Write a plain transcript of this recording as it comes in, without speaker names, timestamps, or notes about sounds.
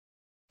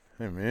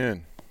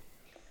Amen.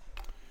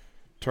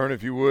 Turn,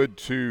 if you would,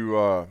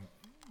 to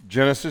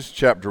Genesis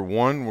chapter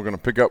 1. We're going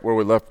to pick up where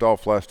we left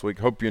off last week.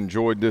 Hope you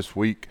enjoyed this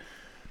week.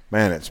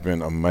 Man, it's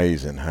been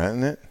amazing,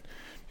 hasn't it?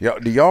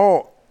 Do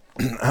y'all,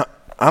 I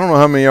don't know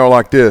how many of y'all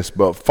like this,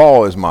 but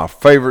fall is my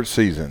favorite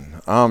season.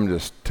 I'm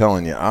just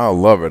telling you, I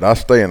love it. I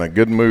stay in a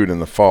good mood in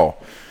the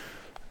fall.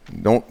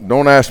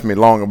 Don't ask me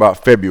long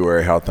about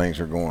February, how things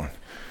are going.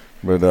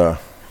 But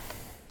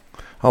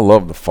I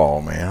love the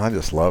fall, man. I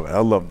just love it. I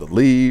love the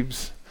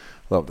leaves.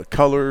 Love the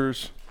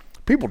colors.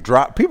 People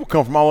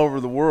come from all over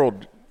the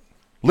world,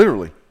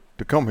 literally,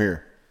 to come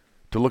here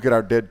to look at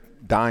our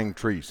dying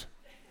trees,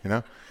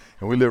 and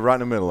we live right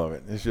in the middle of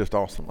it. It's just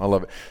awesome. I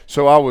love it.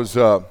 So I was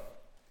I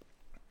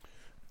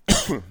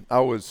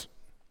was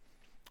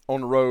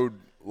on the road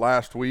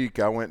last week.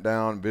 I went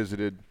down and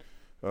visited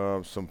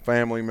some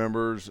family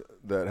members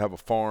that have a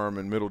farm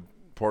in middle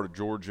part of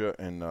Georgia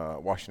and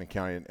Washington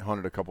County, and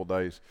hunted a couple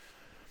days.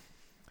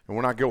 And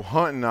when I go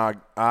hunting,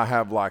 I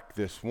have like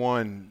this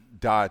one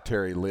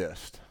dietary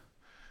list.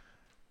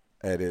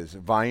 It is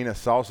Vienna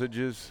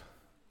sausages,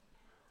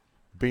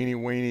 beanie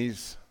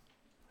weenies,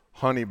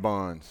 honey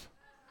buns,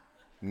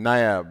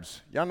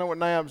 nabs. Y'all know what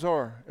nabs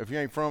are? If you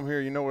ain't from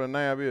here, you know what a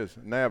nab is.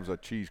 Nab's a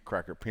cheese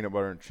cracker, peanut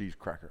butter and cheese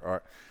cracker. All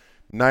right,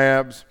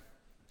 nabs.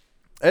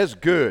 It's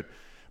good.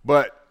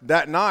 But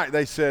that night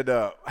they said,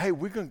 hey,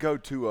 we're going to go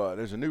to,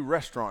 there's a new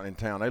restaurant in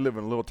town. They live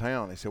in a little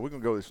town. They said, we're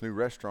going to go to this new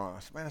restaurant.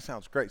 I said, man, that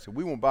sounds great. So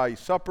we want to buy you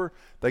supper.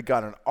 They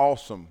got an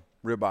awesome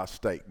ribeye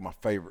steak, my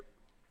favorite.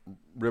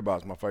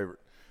 Ribeye's my favorite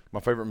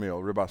meal,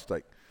 ribeye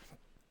steak.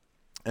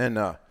 And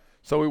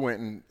so we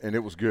went, and it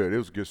was good. It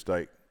was a good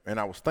steak. And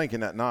I was thinking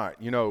that night,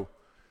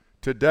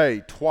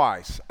 today,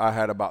 twice, I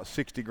had about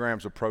 60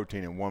 grams of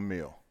protein in one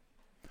meal.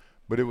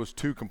 But it was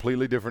two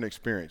completely different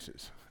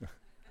experiences.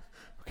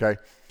 Okay?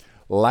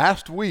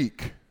 Last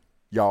week,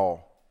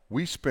 y'all,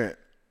 we spent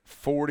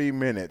 40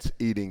 minutes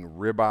eating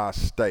ribeye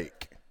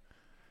steak.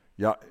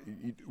 Yeah,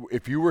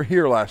 if you were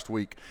here last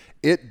week,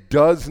 it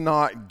does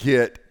not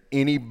get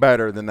any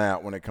better than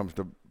that when it comes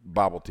to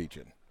Bible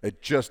teaching.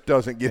 It just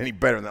doesn't get any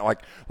better than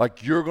that.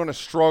 Like you're going to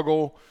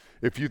struggle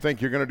if you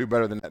think you're going to do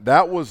better than that.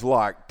 That was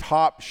like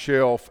top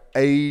shelf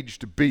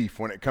aged beef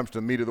when it comes to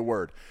the meat of the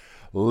word.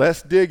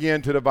 Let's dig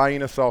into the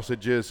Vienna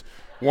sausages.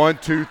 1,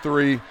 2,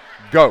 3,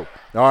 go.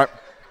 All right.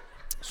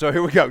 So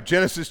here we go.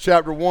 Genesis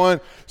chapter 1.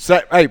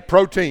 Hey,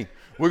 protein.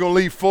 We're going to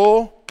leave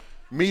full,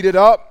 meat it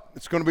up.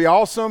 It's going to be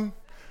awesome.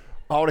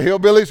 All the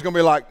hillbillies are going to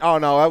be like, oh,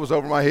 no, that was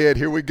over my head.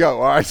 Here we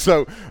go. All right.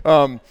 So,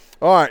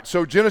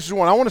 So Genesis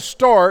 1. I want to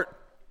start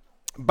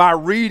by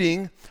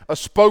reading a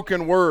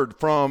spoken word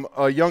from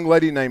a young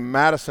lady named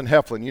Madison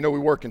Heflin. We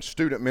work in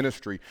student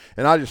ministry,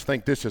 and I just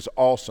think this is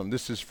awesome.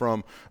 This is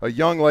from a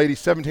young lady,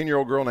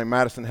 17-year-old girl named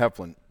Madison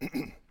Heflin.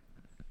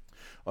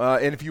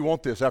 And if you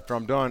want this, after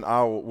I'm done,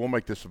 we'll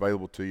make this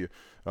available to you.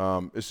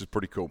 This is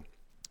pretty cool.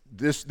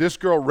 This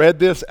girl read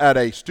this at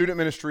a student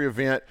ministry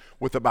event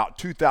with about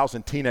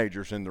 2,000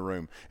 teenagers in the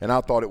room, and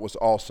I thought it was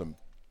awesome.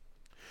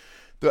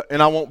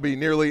 And I won't be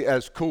nearly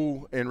as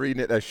cool in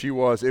reading it as she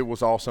was. It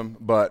was awesome,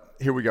 but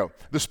here we go.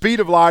 The speed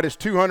of light is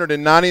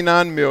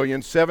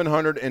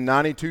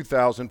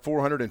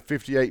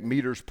 299,792,458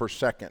 meters per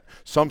second.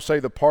 Some say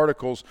the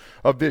particles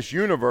of this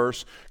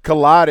universe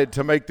collided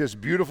to make this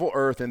beautiful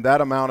earth in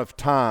that amount of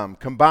time.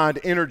 Combined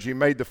energy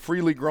made the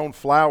freely grown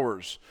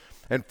flowers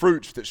and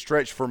fruits that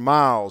stretch for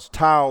miles,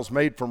 tiles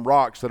made from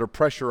rocks that are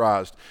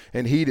pressurized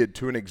and heated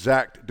to an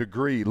exact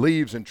degree,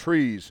 leaves and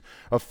trees,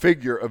 a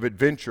figure of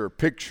adventure,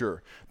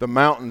 picture the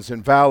mountains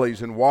and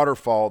valleys and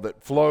waterfall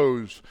that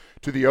flows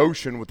to the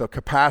ocean with a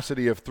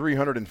capacity of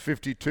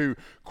 352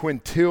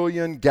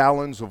 quintillion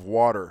gallons of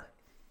water.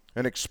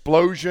 An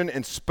explosion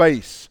in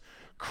space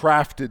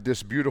crafted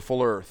this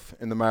beautiful earth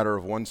in the matter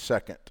of 1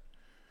 second.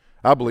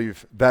 I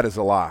believe that is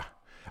a lie.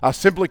 I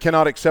simply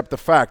cannot accept the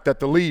fact that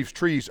the leaves,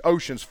 trees,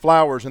 oceans,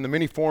 flowers, and the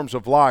many forms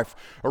of life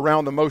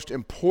around most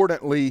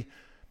importantly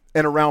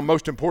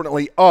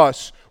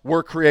us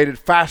were created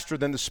faster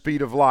than the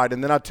speed of light.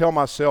 And then I tell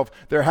myself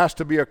there has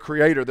to be a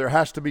creator. There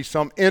has to be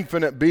some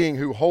infinite being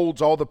who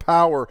holds all the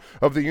power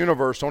of the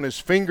universe on his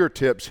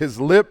fingertips.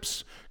 His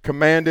lips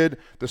commanded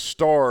the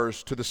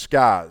stars to the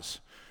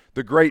skies.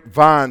 The great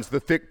vines, the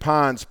thick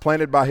pines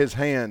planted by his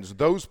hands,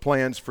 those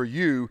plans for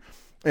you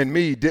and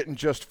me didn't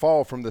just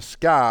fall from the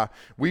sky.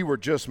 We were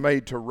just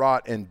made to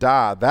rot and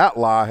die. That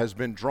lie has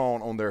been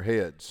drawn on their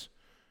heads.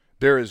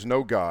 There is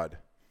no God.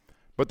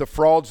 But the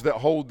frauds that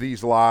hold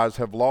these lies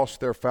have lost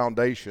their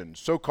foundation.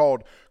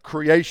 So-called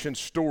creation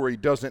story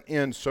doesn't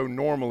end so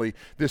normally.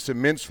 This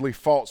immensely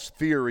false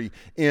theory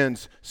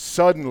ends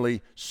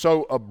suddenly,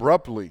 so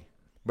abruptly.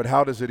 But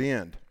how does it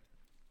end?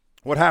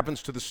 What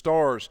happens to the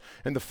stars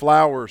and the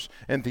flowers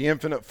and the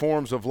infinite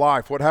forms of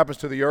life? What happens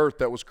to the earth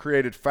that was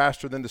created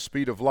faster than the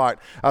speed of light?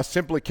 I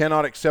simply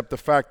cannot accept the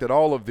fact that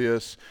all of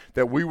this,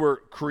 that we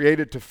were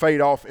created to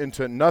fade off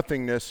into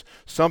nothingness,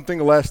 something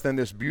less than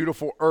this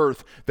beautiful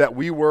earth that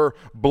we were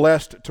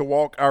blessed to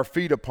walk our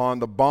feet upon.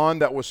 The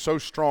bond that was so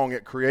strong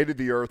it created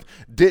the earth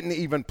didn't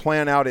even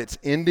plan out its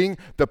ending.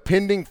 The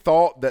pending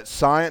thought that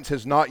science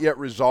has not yet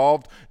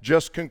resolved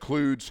just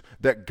concludes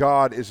that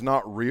God is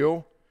not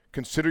real.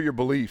 Consider your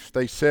beliefs.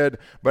 They said,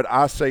 but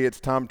I say it's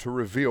time to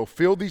reveal.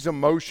 Feel these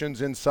emotions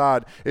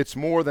inside. It's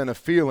more than a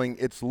feeling,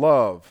 it's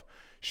love.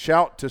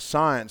 Shout to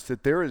science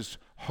that there is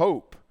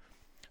hope.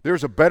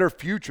 There's a better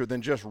future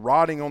than just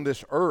rotting on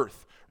this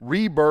earth.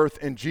 Rebirth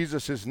in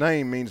Jesus'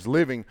 name means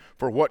living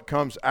for what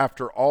comes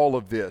after all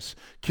of this.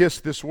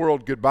 Kiss this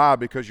world goodbye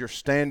because you're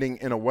standing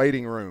in a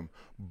waiting room.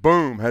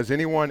 Boom. Has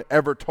anyone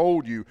ever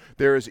told you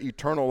there is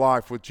eternal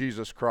life with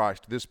Jesus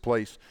Christ? This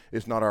place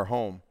is not our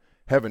home.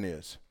 Heaven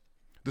is.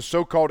 The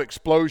so-called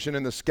explosion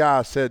in the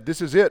sky said,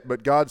 this is it,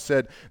 but God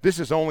said, this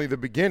is only the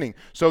beginning.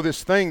 So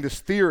this thing, this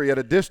theory at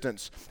a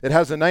distance, it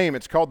has a name.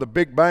 It's called the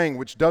Big Bang,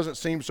 which doesn't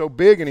seem so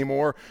big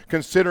anymore,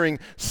 considering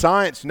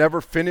science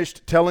never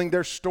finished telling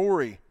their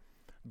story.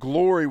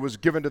 Glory was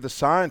given to the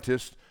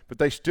scientists, but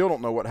they still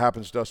don't know what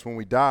happens to us when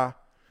we die.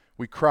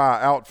 We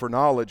cry out for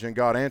knowledge, and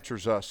God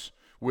answers us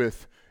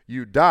with,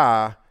 you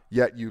die,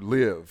 yet you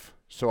live.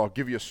 So I'll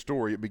give you a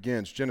story. It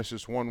begins,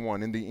 Genesis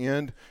 1:1. In the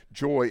end,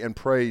 joy and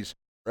praise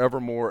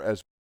forevermore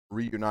as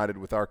reunited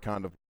with our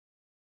kind of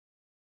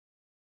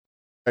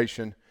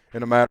creation.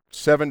 In a matter of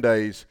 7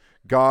 days,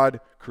 God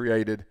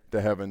created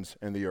the heavens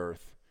and the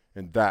earth.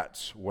 And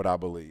that's what I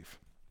believe.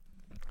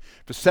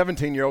 If a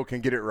 17-year-old can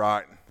get it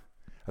right,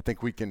 I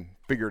think we can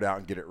figure it out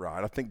and get it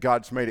right. I think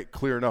God's made it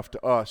clear enough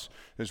to us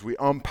as we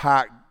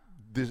unpack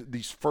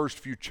these first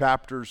few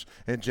chapters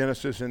in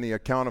Genesis in the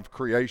account of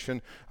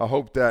creation. I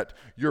hope that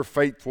your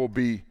faith will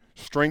be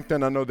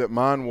strengthened. I know that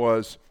mine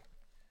was,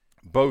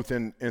 both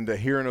in the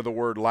hearing of the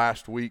word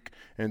last week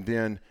and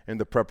then in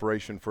the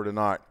preparation for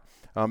tonight.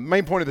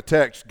 Main point of the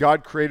text,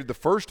 God created the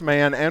first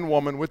man and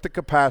woman with the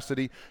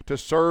capacity to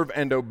serve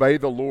and obey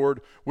the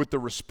Lord with the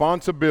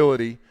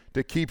responsibility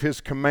to keep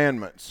his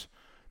commandments,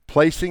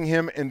 placing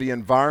him in the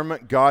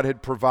environment God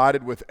had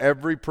provided with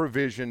every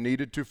provision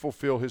needed to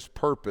fulfill his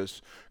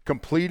purpose,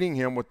 completing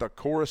him with a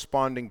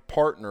corresponding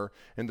partner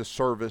in the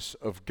service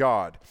of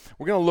God.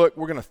 We're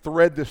going to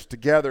thread this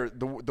together.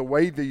 The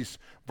way these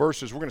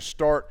verses, we're going to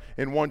start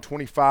in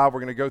 125, we're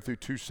going to go through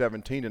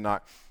 217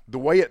 tonight. The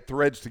way it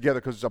threads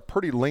together, because it's a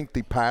pretty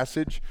lengthy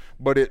passage,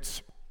 but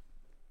it's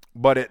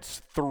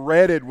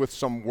threaded with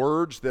some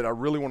words that I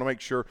really want to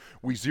make sure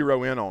we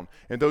zero in on.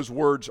 And those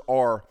words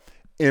are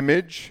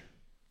image,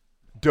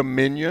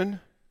 dominion.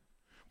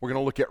 We're going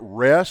to look at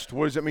rest.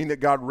 What does it mean that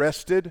God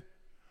rested?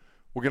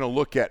 We're going to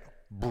look at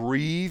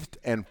breathed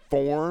and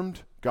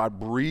formed. God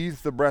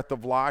breathed the breath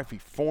of life. He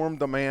formed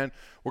the man.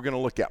 We're going to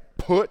look at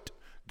put.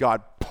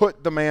 God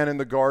put the man in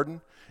the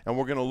garden. And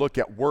we're going to look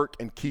at work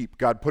and keep.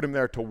 God put him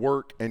there to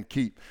work and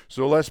keep.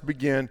 So let's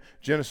begin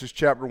Genesis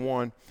chapter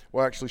 1.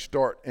 We'll actually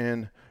start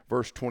in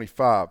verse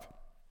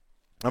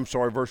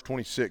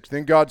 26.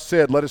 Then God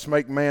said, let us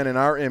make man in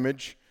our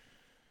image,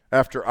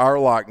 after our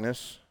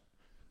likeness.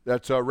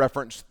 That's a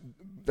reference.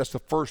 That's the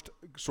first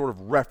sort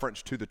of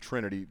reference to the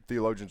Trinity.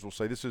 Theologians will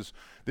say this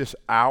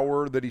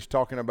hour that he's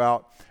talking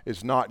about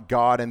is not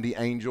God and the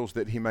angels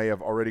that he may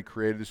have already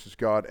created. This is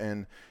God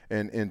and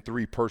in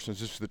three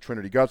persons. This is the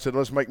Trinity. God said,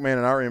 let's make man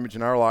in our image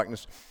and our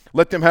likeness.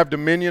 Let them have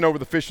dominion over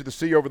the fish of the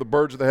sea, over the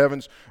birds of the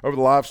heavens, over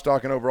the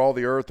livestock, and over all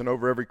the earth, and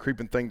over every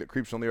creeping thing that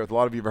creeps on the earth. A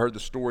lot of you have heard the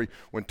story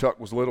when Tuck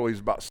was little. He was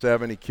about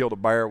 7. He killed a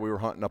bear. We were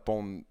hunting up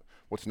on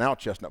what's now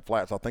Chestnut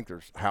Flats. I think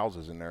there's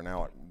houses in there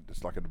now.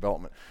 It's like a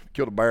development.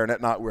 Killed a bear, and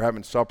that night we were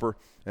having supper,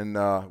 and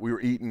we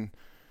were eating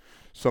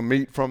some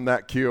meat from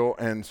that kill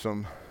and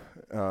some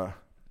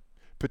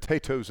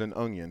potatoes and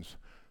onions.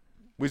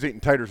 We was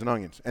eating taters and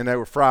onions, and they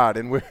were fried.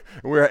 And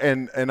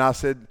and I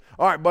said,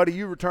 "All right, buddy,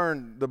 you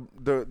return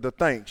the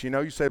thanks.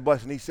 You say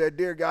blessing." He said,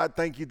 "Dear God,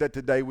 thank you that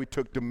today we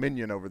took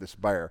dominion over this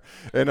bear."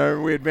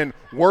 And we had been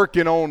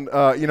working on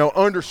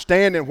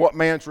understanding what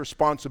man's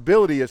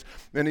responsibility is.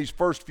 In these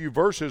first few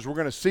verses, we're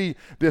going to see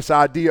this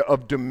idea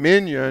of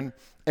dominion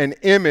and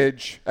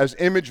image as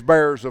image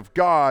bearers of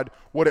God,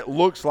 what it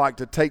looks like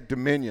to take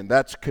dominion.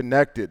 That's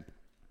connected.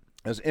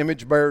 As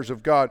image bearers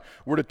of God,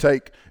 we're to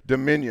take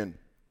dominion.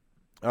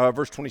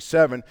 Verse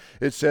 27,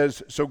 it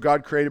says, so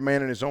God created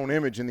man in his own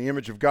image. In the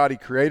image of God, he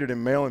created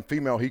him, male and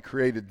female, he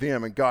created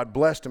them. And God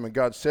blessed him, and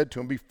God said to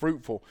him, be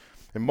fruitful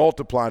and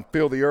multiply and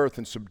fill the earth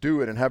and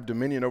subdue it and have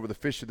dominion over the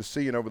fish of the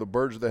sea and over the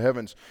birds of the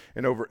heavens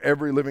and over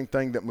every living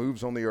thing that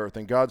moves on the earth.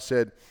 And God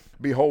said,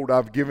 behold,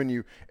 I've given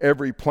you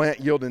every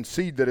plant yielding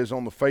seed that is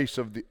on the face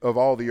of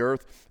all the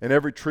earth, and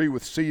every tree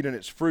with seed in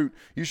its fruit.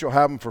 You shall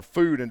have them for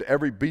food, and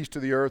every beast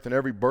of the earth and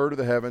every bird of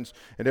the heavens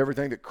and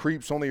everything that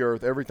creeps on the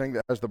earth, everything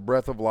that has the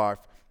breath of life.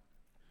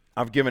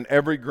 I've given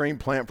every green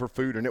plant for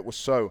food, and it was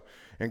so.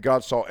 And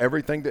God saw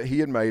everything that he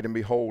had made, and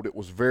behold, it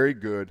was very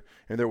good.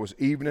 And there was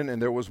evening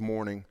and there was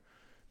morning,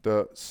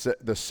 the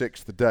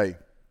sixth day.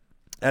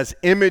 As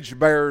image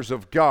bearers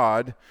of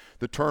God,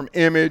 the term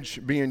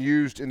image being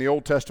used in the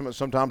Old Testament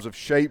sometimes of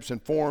shapes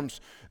and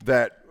forms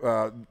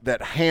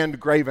that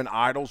hand-graven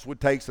idols would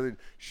take. So they'd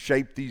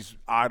shape these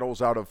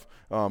idols out of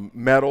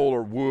metal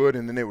or wood,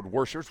 and then they would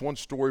worship. There's one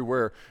story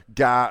where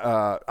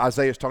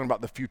Isaiah's talking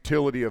about the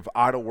futility of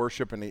idol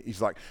worship, and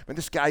he's like, man,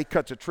 this guy, he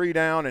cuts a tree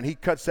down, and he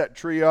cuts that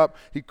tree up.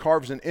 He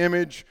carves an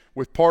image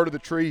with part of the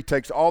tree. He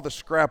takes all the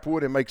scrap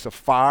wood and makes a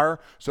fire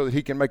so that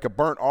he can make a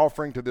burnt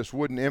offering to this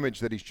wooden image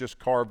that he's just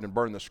carved and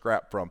burned the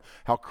scrap from.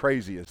 How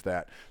crazy is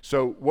that?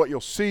 So what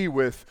you'll see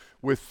with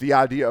the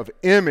idea of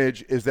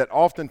image is that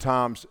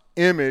oftentimes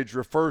image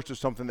refers to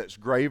something that's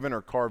graven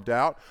or carved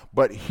out,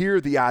 but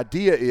here the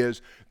idea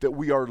is that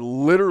we are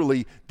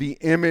literally the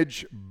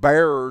image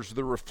bearers,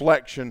 the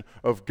reflection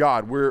of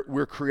God.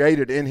 We're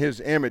created in his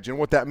image, and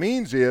what that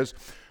means is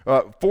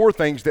four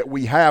things that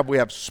we have. We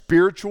have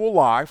spiritual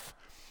life.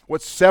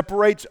 What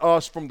separates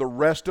us from the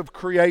rest of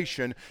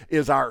creation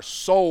is our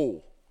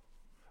soul.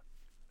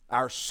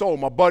 Our soul.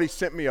 My buddy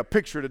sent me a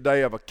picture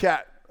today of a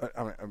cat.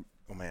 Oh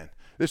man.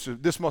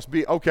 This must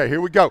be, okay, here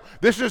we go.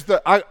 This is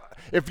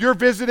if you're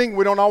visiting,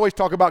 we don't always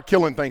talk about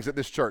killing things at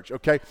this church,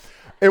 okay?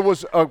 It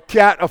was a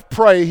cat of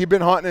prey. He'd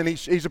been hunting, and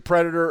he's a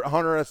predator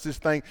hunter, that's this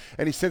thing,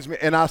 and he sends me,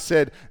 and I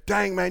said,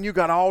 dang, man, you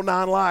got all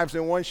 9 lives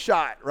in one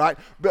shot, right?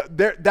 But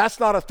that's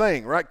not a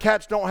thing, right?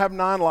 Cats don't have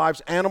 9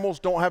 lives.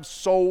 Animals don't have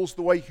souls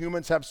the way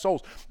humans have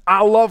souls.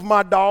 I love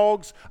my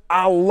dogs.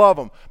 I love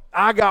them.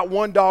 I got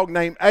one dog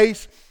named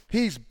Ace.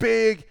 He's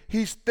big,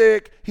 he's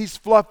thick, he's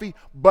fluffy,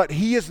 but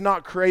he is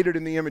not created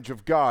in the image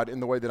of God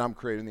in the way that I'm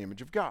created in the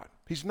image of God.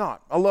 He's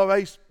not. I love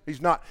Ace. He's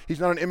not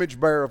an image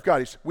bearer of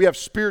God. We have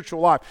spiritual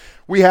life.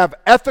 We have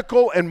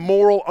ethical and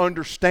moral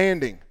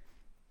understanding.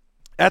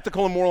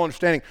 Ethical and moral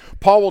understanding.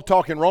 Paul will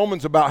talk in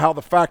Romans about how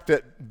the fact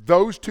that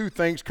those two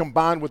things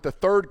combined with the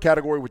third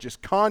category, which is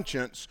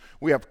conscience,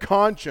 we have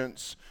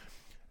conscience,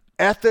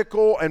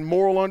 ethical and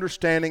moral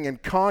understanding,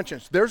 and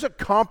conscience. There's a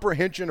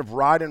comprehension of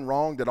right and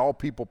wrong that all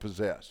people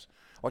possess.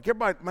 Like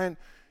everybody, man,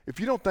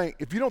 if you don't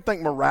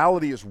think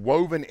morality is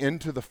woven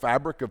into the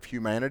fabric of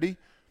humanity,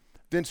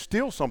 then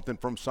steal something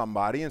from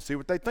somebody and see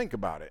what they think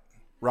about it,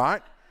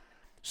 right?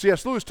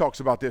 C.S. Lewis talks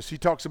about this. He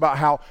talks about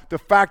how the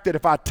fact that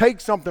if I take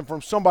something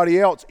from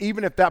somebody else,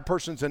 even if that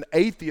person's an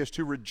atheist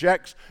who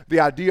rejects the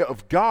idea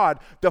of God,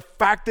 the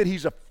fact that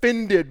he's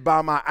offended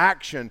by my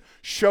action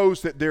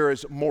shows that there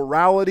is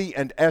morality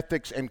and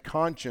ethics and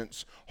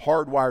conscience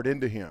hardwired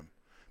into him.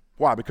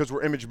 Why? Because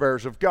we're image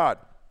bearers of God.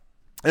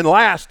 And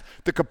last,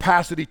 the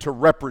capacity to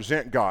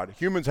represent God.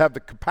 Humans have the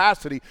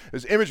capacity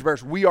as image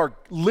bearers. We are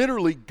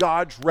literally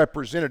God's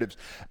representatives.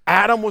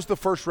 Adam was the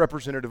first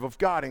representative of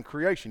God in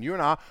creation. You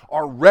and I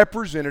are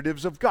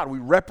representatives of God. We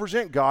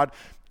represent God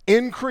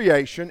in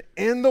creation,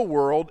 in the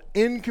world,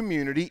 in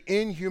community,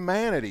 in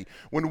humanity.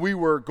 When we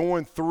were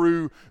going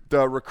through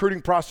the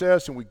recruiting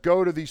process and we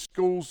go to these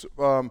schools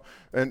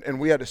and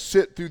we had to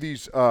sit through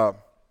these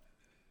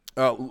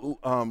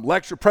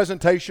lecture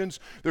presentations.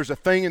 There's a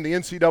thing in the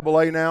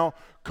NCAA now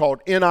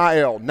called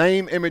NIL,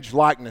 name, image,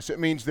 likeness. It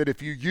means that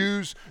if you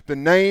use the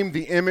name,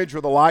 the image,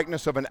 or the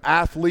likeness of an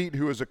athlete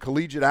who is a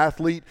collegiate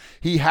athlete,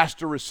 he has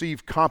to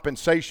receive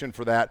compensation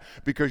for that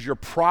because you're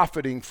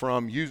profiting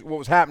from what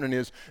was happening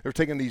is they're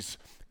taking these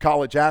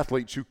college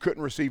athletes who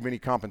couldn't receive any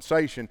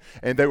compensation,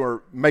 and they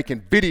were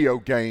making video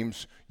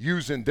games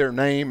using their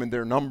name and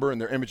their number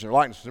and their image and their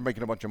likeness. They're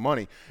making a bunch of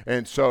money.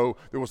 And so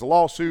there was a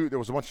lawsuit. There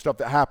was a bunch of stuff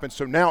that happened.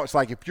 So now it's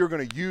like if you're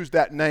going to use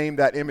that name,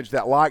 that image,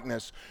 that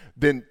likeness,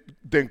 then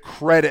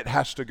credit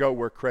has to go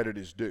where credit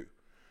is due.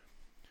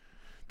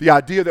 The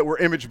idea that we're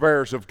image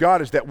bearers of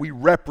God is that we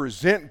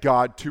represent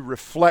God to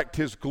reflect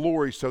his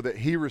glory so that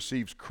he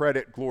receives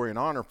credit, glory, and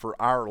honor for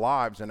our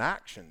lives and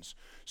actions.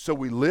 So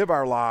we live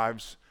our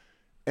lives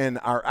and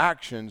our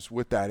actions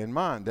with that in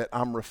mind, that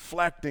I'm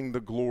reflecting the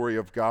glory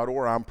of God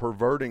or I'm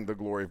perverting the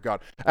glory of God.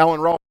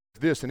 Alan Ross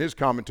says this in his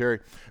commentary: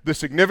 the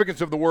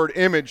significance of the word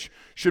image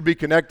should be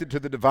connected to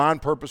the divine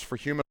purpose for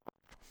human life.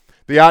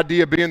 The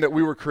idea being that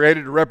we were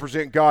created to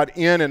represent God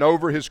in and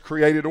over his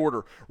created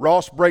order.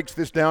 Ross breaks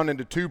this down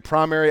into 2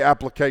 primary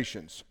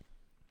applications.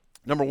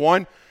 Number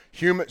 1,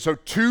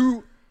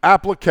 two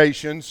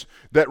applications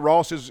that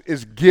Ross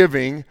is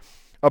giving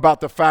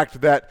about the fact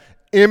that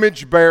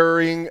image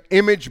bearing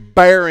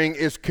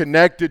is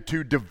connected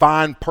to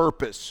divine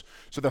purpose.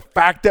 So the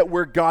fact that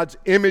we're God's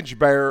image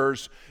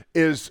bearers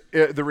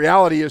the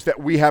reality is that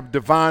we have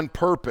divine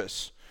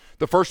purpose.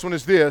 The first one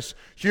is this: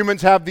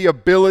 humans have the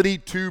ability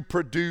to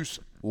produce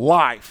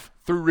life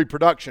through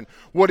reproduction.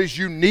 What is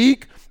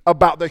unique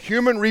about the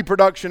human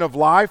reproduction of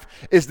life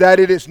is that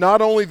it is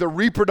not only the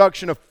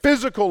reproduction of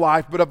physical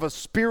life, but of a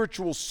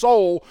spiritual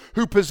soul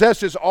who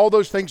possesses all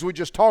those things we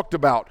just talked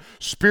about: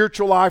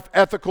 spiritual life,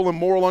 ethical and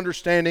moral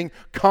understanding,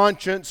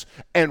 conscience,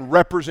 and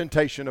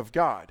representation of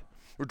God.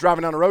 We're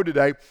driving down the road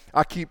today.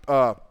 I keep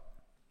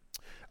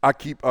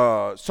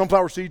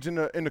sunflower seeds in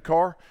the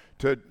car.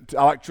 I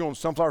like chewing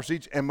sunflower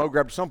seeds, and Mo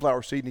grabbed a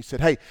sunflower seed and he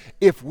said, "Hey,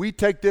 if we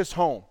take this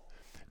home,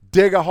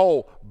 dig a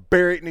hole,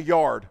 bury it in the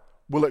yard,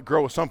 will it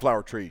grow a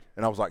sunflower tree?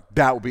 And I was like,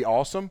 that would be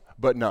awesome,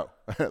 but no.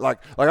 like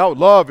I would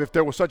love if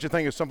there was such a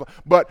thing as sunflower.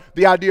 But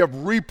the idea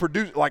of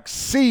reproduce, like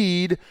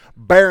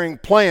seed-bearing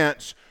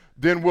plants,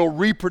 then will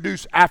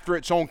reproduce after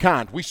its own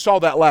kind. We saw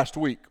that last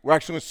week. We're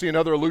actually going to see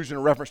another allusion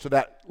in reference to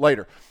that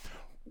later.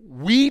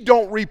 We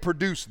don't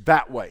reproduce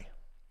that way.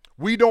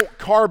 We don't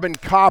carbon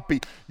copy.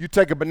 You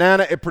take a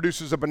banana, it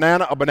produces a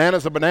banana. A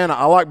banana's a banana.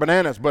 I like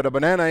bananas, but a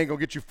banana ain't going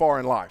to get you far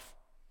in life.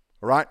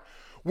 All right?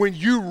 When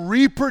you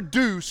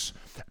reproduce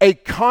a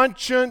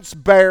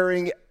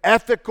conscience-bearing,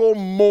 ethical,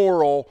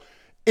 moral,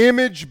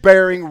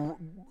 image-bearing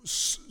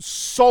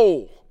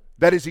soul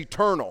that is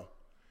eternal,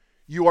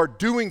 you are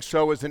doing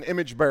so as an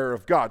image bearer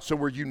of God. So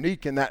we're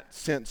unique in that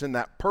sense, in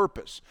that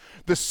purpose.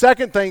 The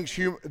second thing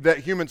that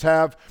humans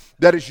have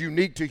that is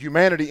unique to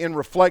humanity in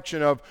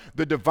reflection of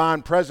the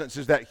divine presence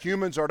is that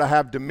humans are to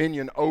have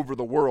dominion over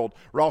the world.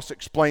 Ross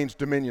explains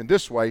dominion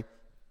this way.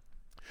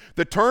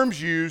 The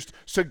terms used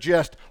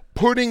suggest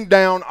putting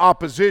down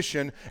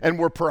opposition and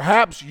were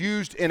perhaps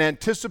used in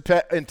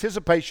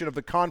anticipation of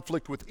the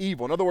conflict with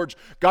evil. In other words,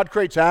 God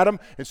creates Adam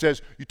and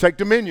says, you take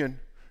dominion.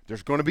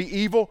 There's going to be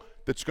evil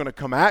that's going to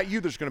come at you.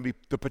 There's going to be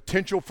the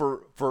potential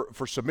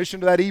for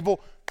submission to that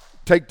evil.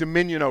 Take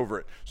dominion over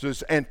it. So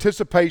this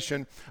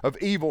anticipation of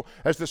evil.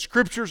 As the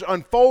scriptures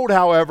unfold,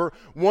 however,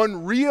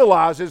 one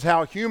realizes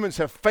how humans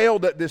have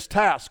failed at this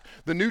task.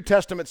 The New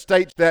Testament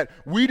states that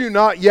we do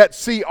not yet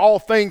see all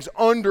things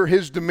under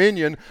his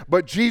dominion,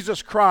 but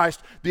Jesus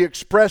Christ, the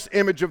express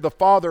image of the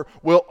Father,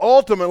 will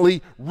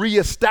ultimately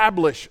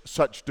reestablish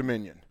such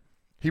dominion.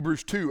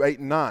 Hebrews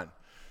 2:8-9.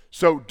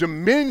 So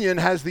dominion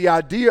has the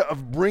idea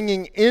of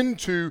bringing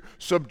into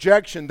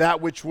subjection that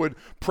which would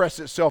press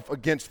itself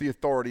against the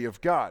authority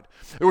of God.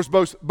 There was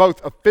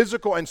both a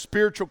physical and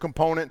spiritual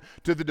component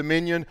to the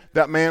dominion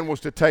that man was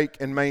to take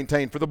and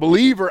maintain. For the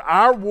believer,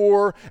 our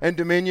war and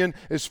dominion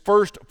is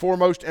first,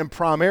 foremost, and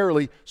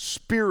primarily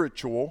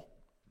spiritual.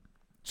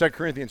 2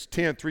 Corinthians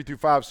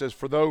 10:3-5 says,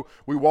 for though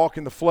we walk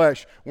in the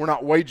flesh, we're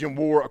not waging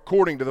war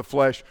according to the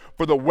flesh.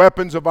 For the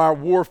weapons of our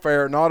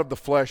warfare are not of the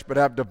flesh, but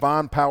have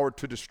divine power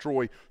to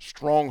destroy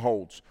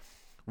strongholds.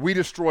 We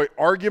destroy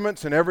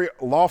arguments and every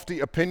lofty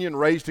opinion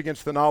raised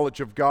against the knowledge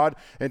of God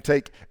and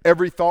take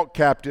every thought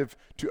captive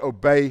to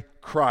obey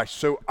Christ.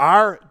 So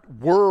our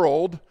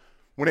world,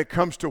 when it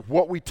comes to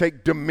what we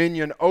take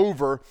dominion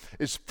over,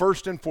 is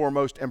first and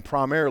foremost and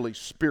primarily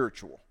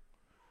spiritual.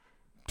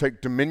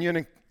 Take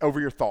dominion over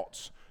your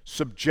thoughts.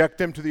 Subject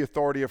them to the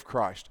authority of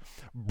Christ.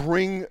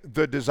 Bring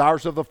the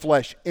desires of the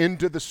flesh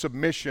into the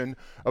submission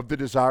of the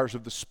desires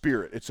of the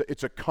Spirit.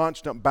 It's a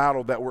constant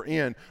battle that we're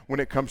in when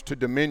it comes to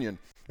dominion.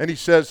 And he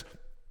says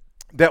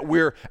that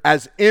we're,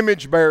 as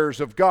image bearers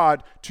of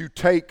God, to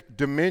take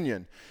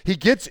dominion. He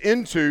gets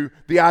into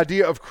the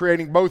idea of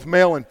creating both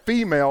male and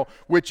female,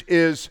 which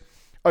is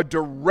a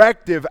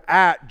directive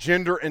at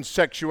gender and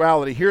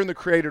sexuality. Here in the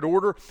created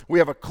order, we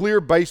have a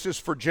clear basis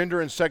for gender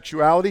and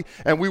sexuality,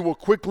 and we will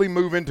quickly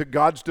move into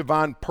God's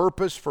divine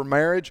purpose for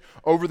marriage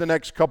over the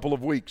next couple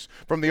of weeks.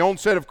 From the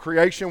onset of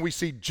creation, we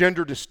see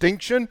gender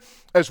distinction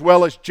as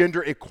well as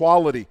gender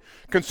equality.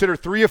 Consider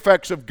three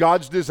effects of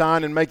God's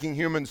design in making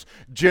humans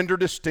gender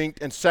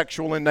distinct and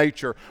sexual in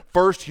nature.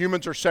 First,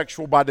 humans are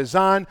sexual by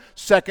design.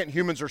 Second,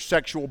 humans are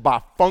sexual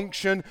by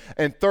function.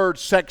 And third,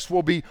 sex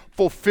will be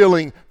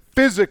fulfilling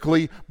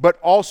physically, but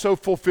also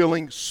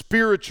fulfilling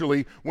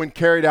spiritually when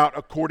carried out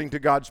according to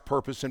God's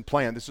purpose and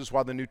plan. This is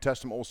why the New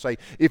Testament will say,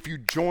 if you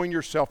join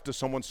yourself to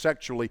someone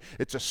sexually,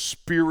 it's a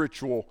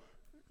spiritual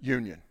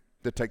union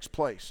that takes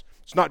place.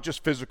 It's not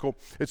just physical,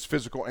 it's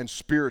physical and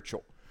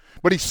spiritual.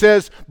 But he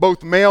says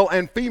both male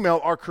and female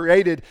are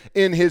created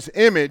in his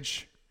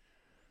image,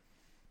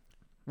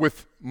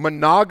 with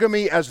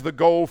monogamy as the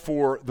goal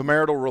for the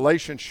marital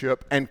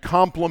relationship and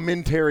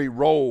complementary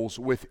roles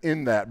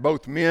within that.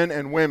 Both men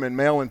and women,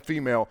 male and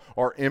female,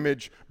 are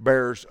image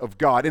bearers of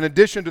God. In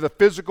addition to the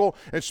physical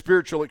and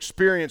spiritual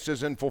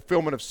experiences and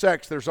fulfillment of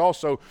sex, there's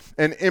also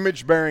an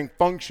image-bearing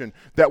function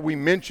that we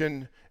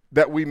mentioned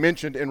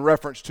in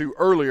reference to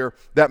earlier,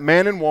 that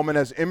man and woman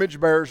as image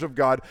bearers of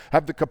God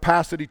have the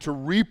capacity to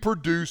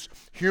reproduce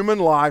human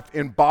life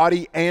in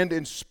body and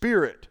in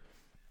spirit.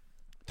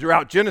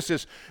 Throughout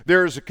Genesis,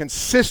 there is a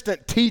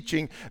consistent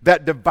teaching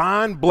that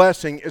divine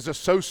blessing is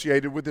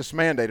associated with this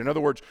mandate. In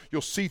other words,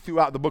 you'll see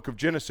throughout the book of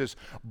Genesis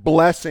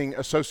blessing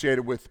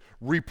associated with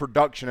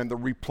reproduction and the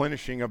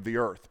replenishing of the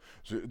earth.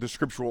 So the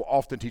scripture will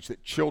often teach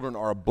that children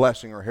are a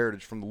blessing or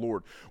heritage from the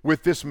Lord.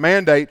 With this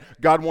mandate,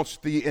 God wants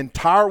the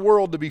entire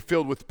world to be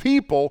filled with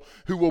people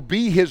who will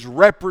be his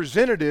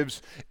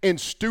representatives in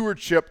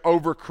stewardship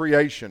over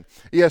creation.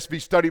 ESV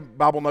Study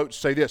Bible Notes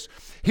say this.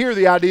 Here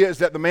the idea is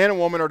that the man and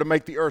woman are to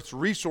make the earth's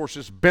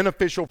resources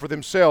beneficial for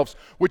themselves,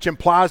 which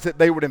implies that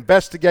they would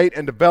investigate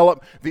and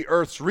develop the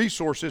earth's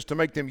resources to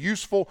make them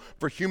useful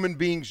for human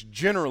beings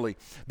generally.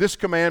 This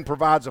command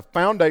provides a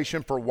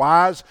foundation for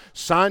wise,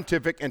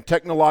 scientific, and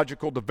technological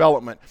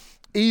development.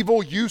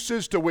 Evil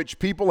uses to which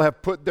people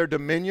have put their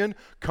dominion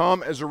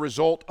come as a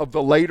result of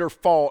the later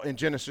fall in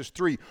Genesis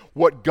 3.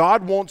 What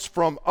God wants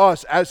from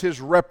us as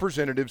his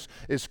representatives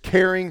is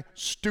caring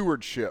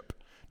stewardship,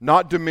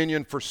 not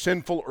dominion for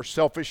sinful or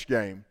selfish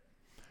gain.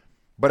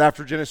 But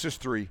after Genesis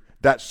 3,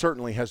 that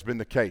certainly has been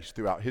the case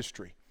throughout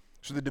history.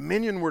 So the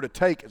dominion we're to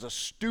take is a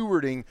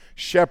stewarding,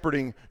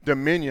 shepherding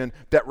dominion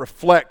that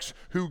reflects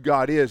who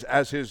God is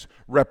as his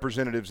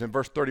representatives. In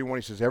verse 31,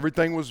 he says,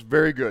 everything was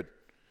very good.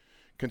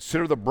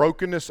 Consider the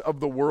brokenness of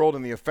the world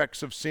and the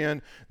effects of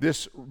sin.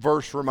 This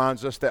verse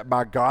reminds us that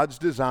by God's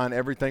design,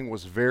 everything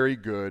was very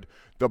good.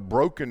 The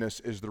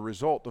brokenness is the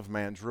result of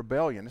man's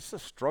rebellion. This is a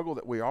struggle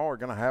that we all are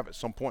going to have at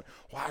some point.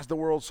 Why is the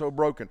world so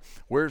broken?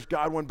 Where's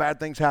God when bad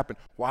things happen?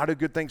 Why do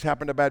good things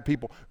happen to bad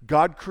people?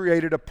 God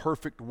created a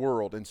perfect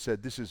world and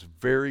said, this is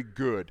very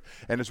good.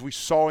 And as we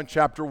saw in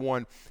chapter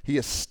 1,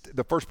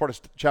 the first part of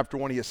chapter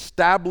 1, he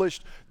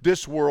established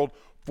this world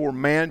for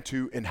man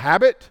to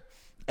inhabit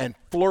and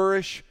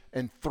flourish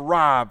and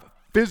thrive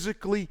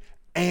physically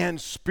and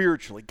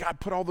spiritually. God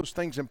put all those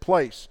things in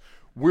place.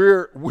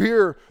 We're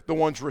the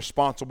ones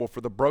responsible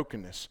for the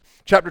brokenness.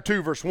 Chapter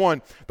 2, verse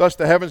 1, thus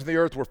the heavens and the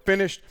earth were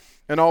finished,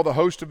 and all the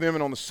host of them,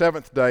 and on the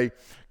seventh day,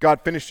 God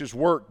finished his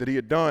work that he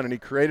had done, and he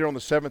created on the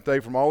seventh day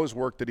from all his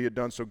work that he had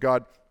done. So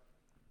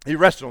he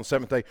rested on the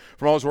seventh day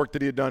from all his work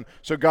that he had done.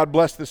 So God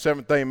blessed the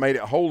seventh day and made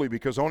it holy,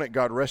 because on it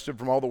God rested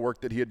from all the work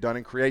that he had done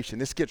in creation.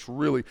 This is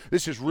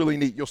really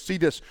neat. You'll see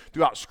this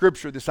throughout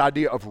Scripture, this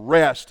idea of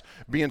rest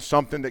being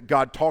something that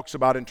God talks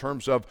about in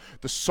terms of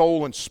the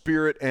soul and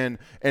spirit and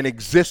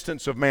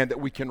existence of man,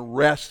 that we can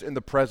rest in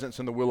the presence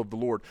and the will of the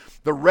Lord.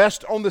 The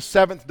rest on the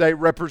seventh day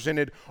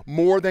represented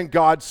more than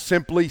God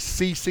simply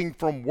ceasing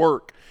from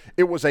work.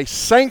 It was a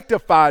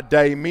sanctified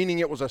day, meaning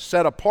it was a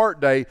set-apart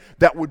day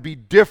that would be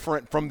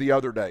different from the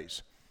other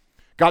days.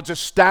 God's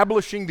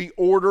establishing the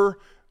order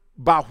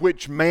by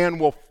which man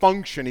will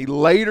function. He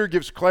later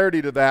gives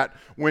clarity to that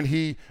when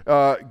he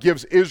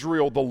gives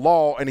Israel the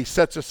law, and he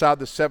sets aside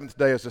the seventh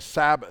day as a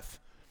Sabbath.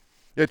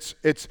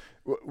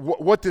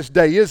 What this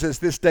day is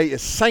this day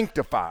is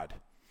sanctified.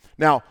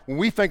 Now, when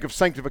we think of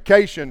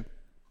sanctification,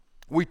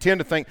 we tend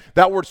to think,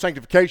 that word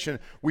sanctification,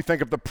 we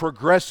think of the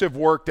progressive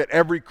work that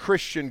every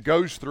Christian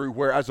goes through,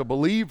 where as a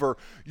believer,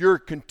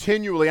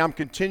 I'm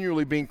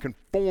continually being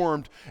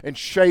conformed and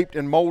shaped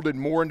and molded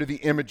more into the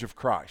image of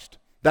Christ.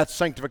 That's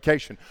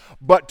sanctification.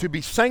 But to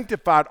be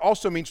sanctified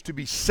also means to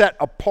be set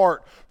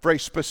apart for a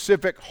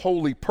specific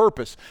holy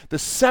purpose. The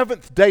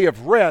seventh day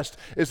of rest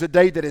is a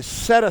day that is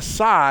set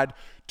aside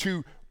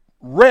to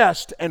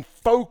rest and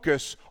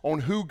focus on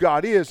who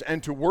God is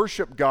and to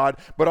worship God,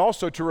 but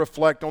also to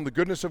reflect on the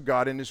goodness of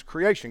God in his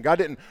creation. God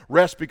didn't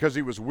rest because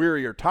he was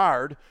weary or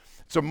tired.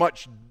 It's a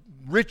much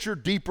richer,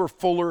 deeper,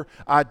 fuller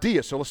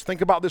idea. So let's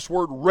think about this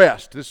word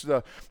rest. This is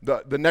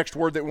the next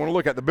word that we want to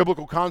look at. The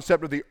biblical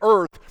concept of the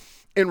earth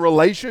in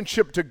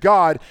relationship to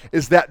God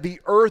is that the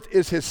earth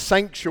is his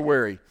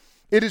sanctuary.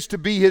 It is to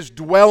be his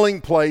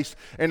dwelling place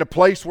and a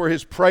place where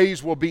his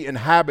praise will be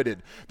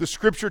inhabited. The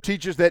scripture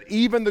teaches that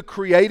even the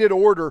created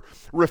order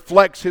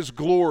reflects his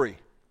glory.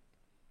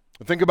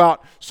 Think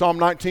about Psalm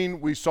 19.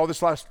 We saw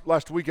this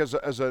last week as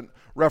a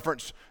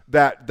reference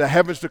that the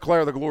heavens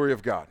declare the glory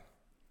of God.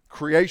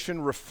 Creation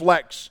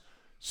reflects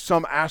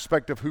some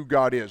aspect of who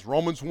God is.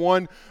 Romans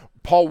 1,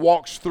 Paul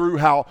walks through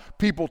how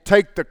people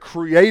take the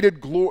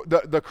created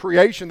the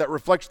creation that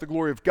reflects the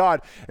glory of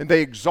God, and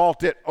they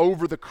exalt it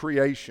over the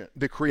creator.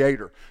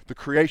 The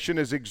creation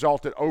is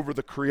exalted over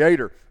the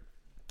creator.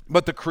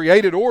 But the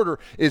created order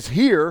is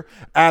here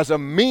as a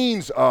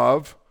means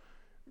of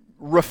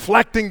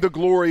reflecting the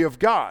glory of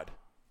God.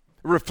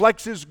 It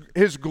reflects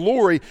his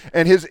glory,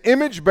 and his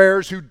image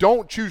bearers who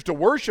don't choose to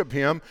worship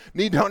him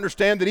need to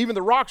understand that even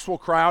the rocks will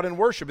cry out and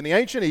worship. In the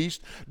ancient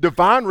East,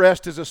 divine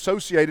rest is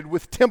associated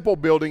with temple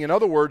building. In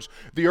other words,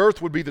 the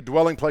earth would be the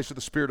dwelling place of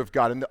the Spirit of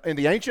God. In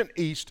the ancient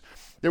East,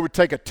 they would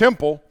take a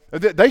temple.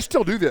 They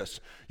still do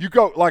this. You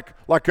go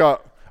like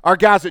our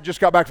guys that just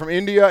got back from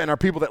India and our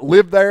people that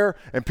live there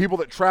and people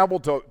that travel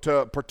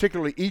to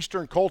particularly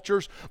Eastern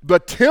cultures. The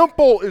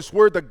temple is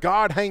where the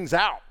God hangs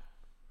out.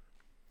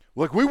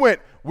 Look, we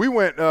went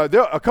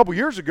there a couple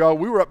years ago.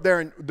 We were up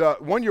there, and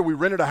one year we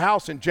rented a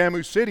house in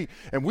Jammu City,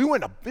 and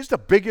this is the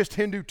biggest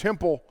Hindu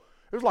temple.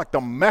 It was like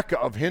the Mecca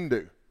of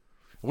Hindu.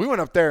 We went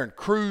up there and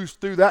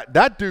cruised through that.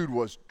 That dude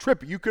was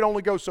trippy. You could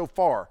only go so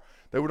far.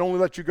 They would only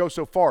let you go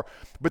so far.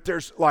 But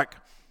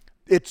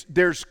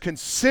there's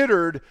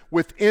considered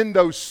within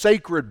those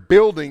sacred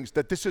buildings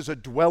that this is a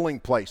dwelling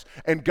place.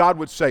 And God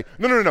would say,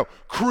 no.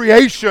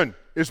 Creation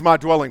is my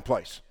dwelling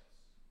place.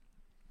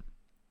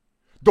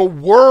 The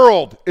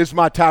world is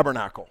my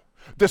tabernacle.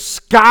 The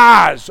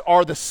skies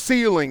are the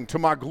ceiling to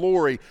my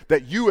glory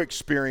that you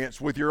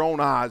experience with your own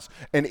eyes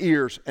and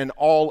ears and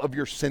all of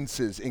your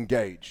senses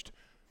engaged.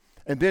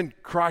 And then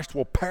Christ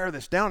will pare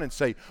this down and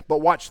say,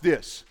 but watch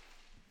this.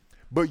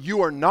 But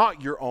you are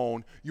not your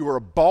own. You are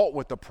bought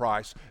with a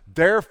price.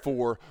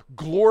 Therefore,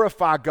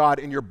 glorify God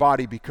in your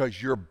body, because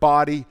your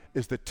body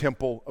is the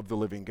temple of the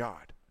living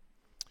God.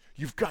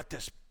 You've got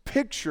this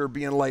picture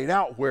being laid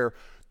out where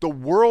The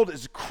world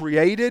is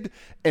created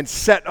and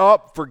set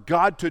up for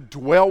God to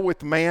dwell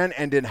with man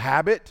and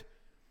inhabit,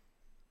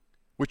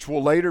 which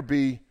will later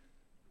be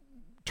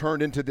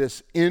turned into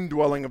this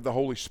indwelling of the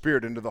Holy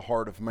Spirit into the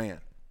heart of man.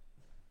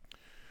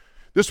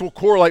 This will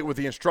correlate with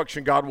the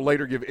instruction God will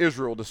later give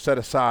Israel to set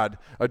aside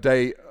a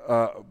day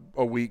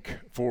a week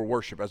for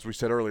worship, as we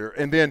said earlier.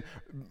 And then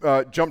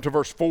jump to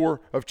verse 4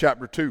 of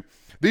chapter 2.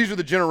 These are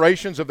the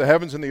generations of the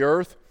heavens and the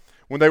earth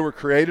when they were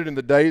created in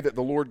the day that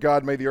the Lord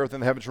God made the earth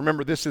and the heavens.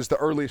 Remember, this is the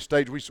earliest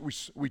stage.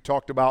 We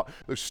talked about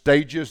those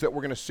stages that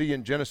we're going to see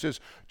in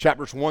Genesis.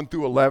 Chapters 1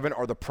 through 11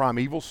 are the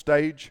primeval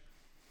stage.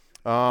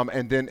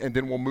 And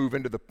then we'll move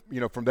into the,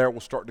 from there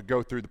we'll start to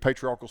go through the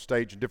patriarchal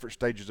stage and different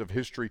stages of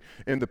history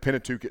in the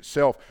Pentateuch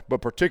itself.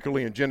 But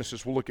particularly in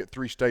Genesis, we'll look at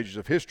 3 stages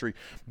of history.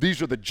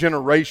 These are the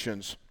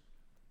generations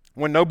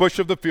when no bush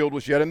of the field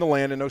was yet in the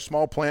land, and no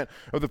small plant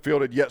of the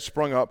field had yet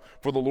sprung up,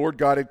 for the Lord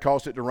God had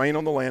caused it to rain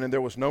on the land, and there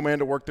was no man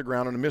to work the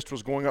ground, and a mist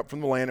was going up from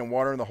the land and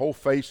watering the whole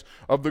face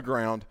of the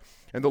ground.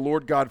 And the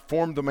Lord God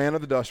formed the man of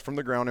the dust from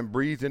the ground and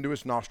breathed into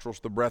his nostrils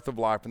the breath of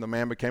life, and the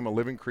man became a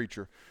living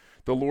creature.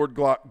 The Lord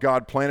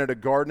God planted a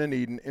garden in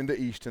Eden in the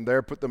east, and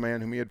there put the man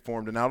whom he had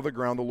formed. And out of the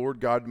ground the Lord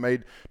God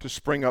made to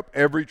spring up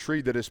every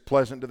tree that is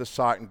pleasant to the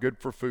sight and good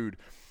for food.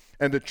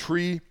 And the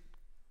tree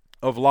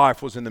of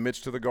life was in the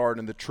midst of the garden,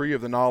 and the tree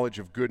of the knowledge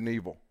of good and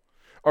evil.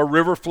 A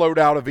river flowed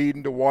out of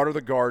Eden to water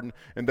the garden,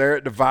 and there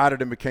it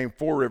divided and became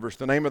 4 rivers.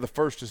 The name of the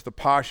first is the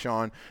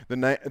Pishon,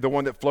 the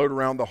one that flowed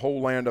around the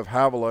whole land of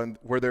Havilah, and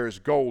where there is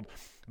gold.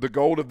 The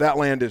gold of that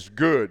land is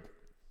good.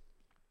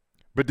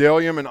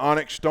 Bdellium and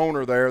onyx stone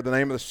are there. The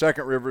name of the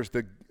second river is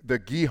the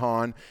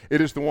Gihon.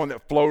 It is the one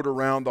that flowed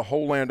around the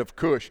whole land of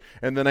Cush.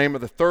 And the name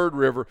of the third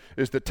river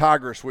is the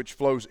Tigris, which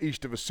flows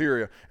east of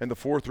Assyria. And the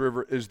fourth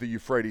river is the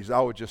Euphrates. I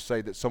would just say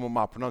that some of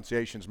my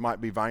pronunciations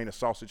might be Vienna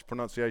sausage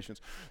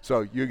pronunciations.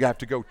 So you have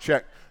to go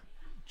check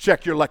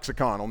your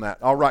lexicon on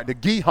that. All right, the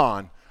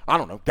Gihon. I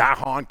don't know,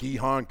 Gihon,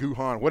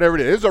 Guhon, whatever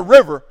it is. It's a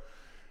river.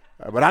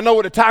 But I know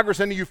what the Tigris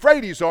and the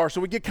Euphrates are,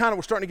 so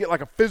we're starting to get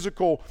like a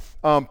physical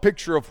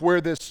picture of where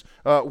this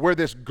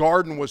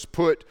garden was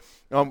put,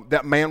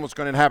 that man was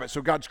going to inhabit.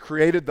 So God's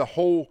created the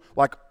whole,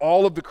 like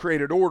all of the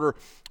created order,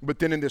 but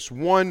then in this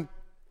one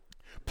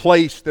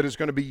place that is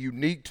going to be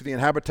unique to the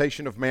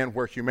inhabitation of man,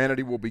 where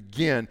humanity will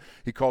begin,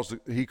 he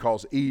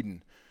calls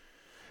Eden.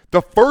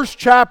 The first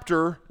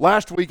chapter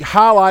last week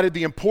highlighted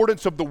the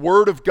importance of the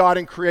Word of God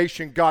in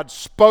creation. God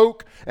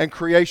spoke and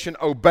creation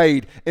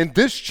obeyed. In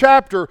this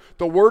chapter,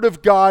 the Word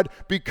of God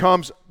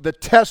becomes the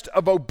test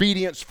of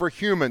obedience for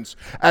humans.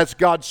 As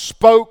God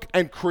spoke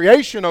and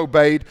creation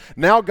obeyed,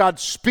 now God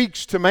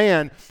speaks to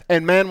man,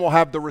 and man will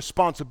have the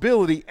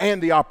responsibility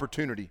and the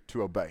opportunity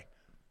to obey.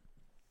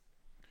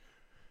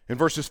 In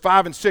verses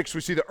 5 and 6, we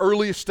see the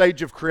earliest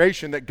stage of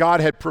creation that God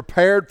had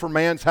prepared for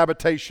man's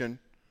habitation.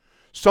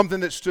 Something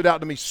that stood out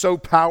to me so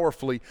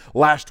powerfully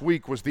last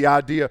week was the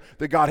idea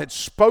that God had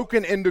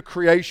spoken into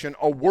creation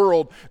a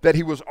world that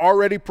he was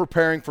already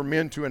preparing for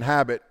men to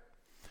inhabit,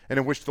 and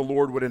in which the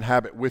Lord would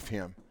inhabit with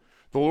him.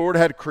 The Lord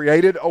had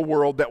created a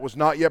world that was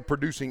not yet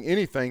producing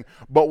anything,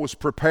 but was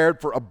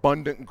prepared for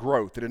abundant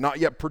growth. It had not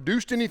yet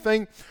produced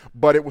anything,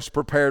 but it was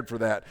prepared for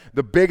that.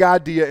 The big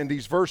idea in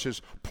these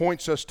verses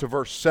points us to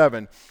verse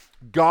 7.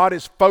 God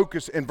is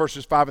focused in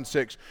verses 5 and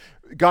 6.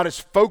 God is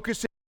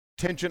focusing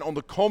attention on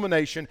the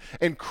culmination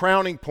and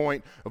crowning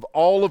point of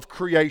all of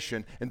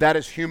creation, and that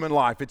is human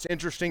life. It's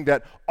interesting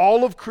that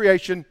all of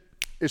creation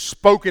is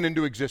spoken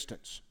into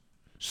existence.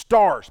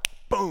 Stars,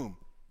 boom.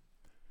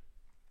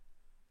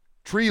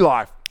 Tree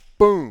life,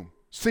 boom.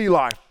 Sea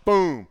life,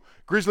 boom.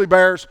 Grizzly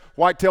bears,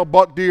 white-tailed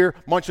buck deer,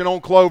 munching on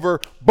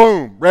clover,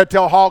 boom.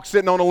 Red-tailed hawk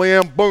sitting on a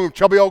limb, boom.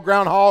 Chubby old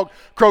groundhog,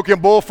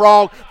 croaking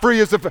bullfrog, free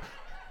as the...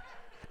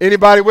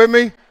 Anybody with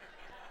me?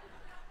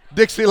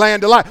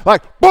 Dixieland delight.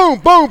 Like, boom,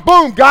 boom,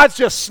 boom. God's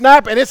just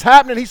snapping. It's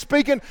happening. He's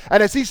speaking.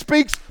 And as he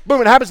speaks,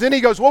 boom, it happens. Then he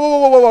goes, whoa, whoa,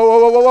 whoa, whoa,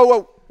 whoa, whoa, whoa,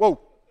 whoa,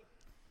 whoa.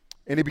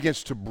 And he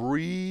begins to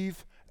breathe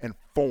and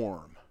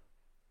form.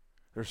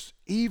 There's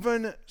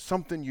even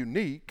something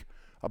unique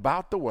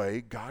about the way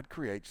God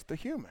creates the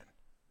human.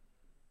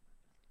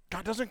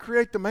 God doesn't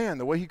create the man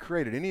the way he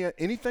created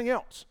anything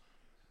else.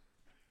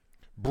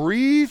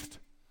 Breathed,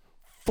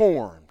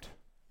 formed.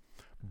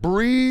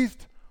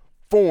 Breathed,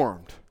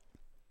 formed.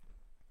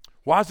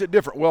 Why is it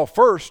different? Well,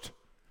 first,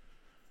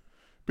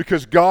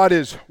 because God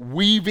is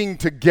weaving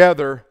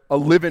together a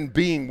living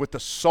being with a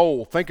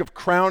soul. Think of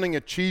crowning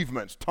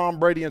achievements, Tom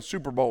Brady and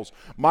Super Bowls,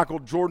 Michael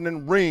Jordan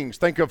and rings.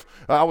 Think of,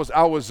 I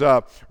was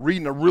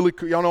reading a really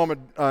cool, y'all know I'm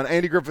an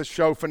Andy Griffith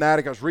Show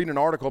fanatic. I was reading an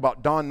article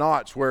about Don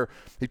Knotts where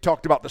he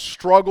talked about the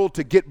struggle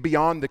to get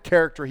beyond the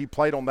character he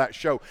played on that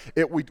show.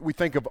 We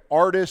think of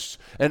artists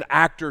and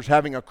actors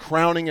having a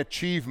crowning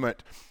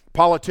achievement,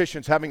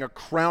 politicians having a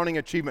crowning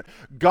achievement.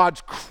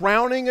 God's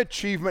crowning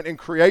achievement in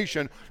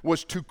creation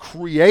was to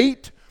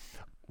create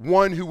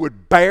one who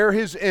would bear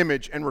his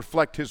image and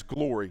reflect his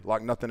glory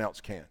like nothing else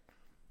can.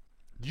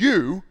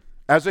 You,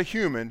 as a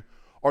human,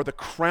 are the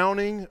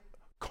crowning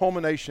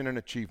culmination and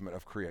achievement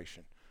of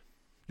creation.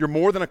 You're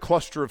more than a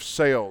cluster of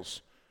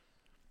cells.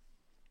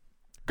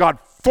 God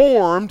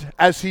formed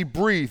as he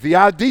breathed. The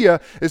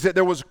idea is that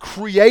there was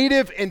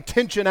creative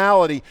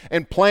intentionality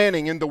and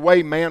planning in the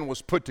way man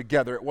was put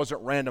together. It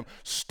wasn't random.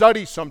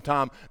 Study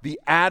sometime the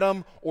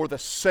atom or the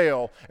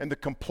cell, and the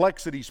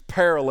complexities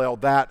parallel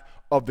that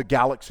of the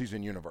galaxies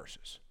and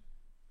universes.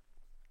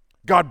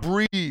 God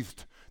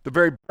breathed, the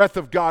very breath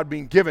of God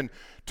being given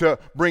to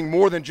bring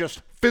more than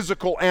just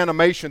physical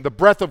animation. The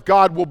breath of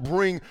God will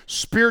bring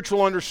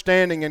spiritual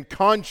understanding and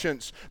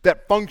conscience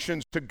that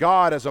functions to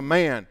God as a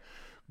man.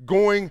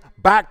 Going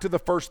back to the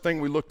first thing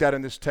we looked at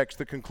in this text,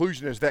 the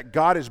conclusion is that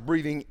God is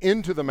breathing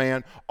into the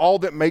man all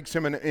that makes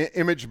him an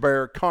image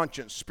bearer: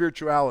 conscience,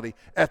 spirituality,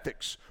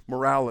 ethics,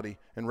 morality,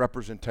 and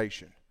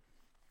representation.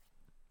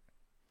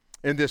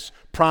 In this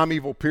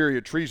primeval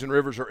period, trees and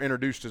rivers are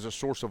introduced as a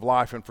source of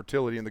life and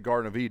fertility in the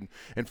Garden of Eden.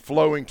 And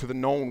flowing to the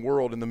known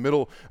world in the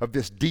middle of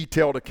this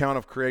detailed account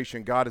of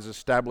creation, God has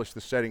established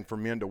the setting for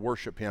men to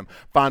worship him,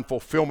 find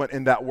fulfillment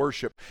in that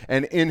worship,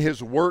 and in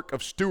his work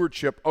of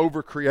stewardship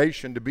over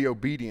creation to be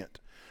obedient.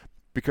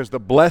 Because the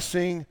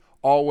blessing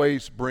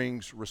always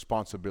brings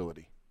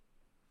responsibility.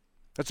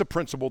 That's a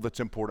principle that's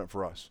important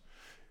for us.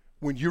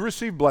 When you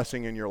receive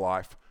blessing in your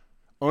life,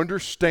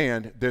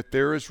 understand that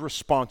there is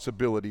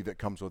responsibility that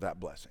comes with that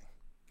blessing.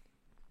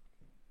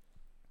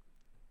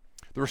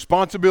 The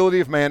responsibility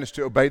of man is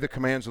to obey the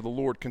commands of the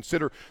Lord.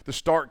 Consider the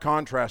stark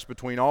contrast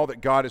between all that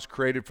God has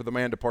created for the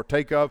man to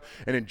partake of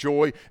and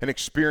enjoy and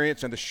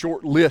experience, and the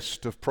short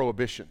list of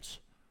prohibitions.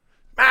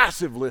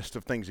 Massive list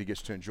of things he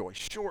gets to enjoy.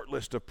 Short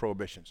list of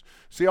prohibitions.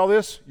 See all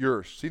this?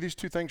 Yours. See these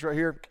two things right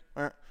here?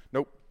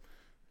 Nope.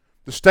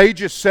 The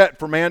stage is set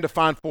for man to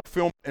find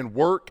fulfillment in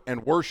work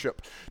and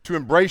worship, to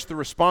embrace the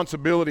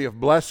responsibility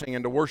of blessing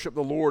and to worship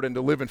the Lord and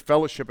to live in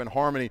fellowship and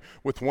harmony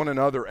with one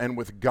another and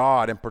with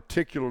God, and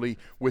particularly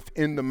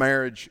within the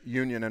marriage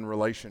union and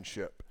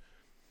relationship.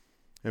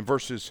 In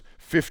verses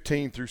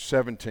 15 through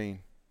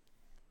 17,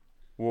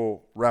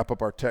 we'll wrap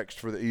up our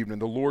text for the evening.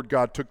 The Lord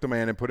God took the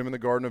man and put him in the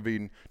Garden of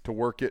Eden to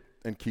work it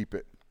and keep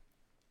it.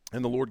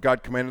 And the Lord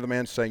God commanded the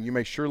man, saying, "You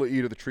may surely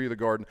eat of the tree of the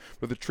garden,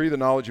 but the tree of the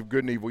knowledge of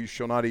good and evil you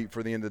shall not eat,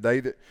 for in the day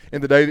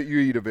that you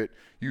eat of it,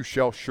 you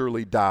shall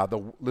surely die."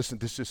 Listen,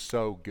 this is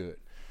so good.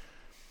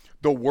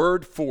 The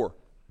word for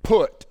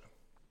put,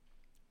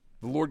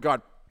 the Lord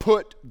God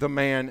put the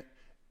man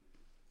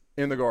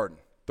in the garden.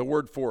 The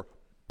word for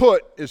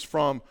put is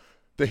from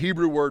the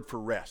Hebrew word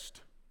for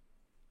rest.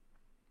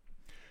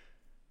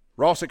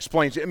 Ross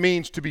explains it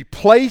means to be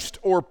placed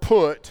or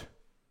put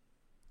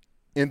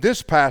in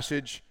this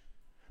passage.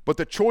 But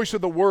the choice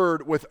of the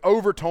word with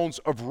overtones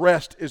of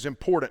rest is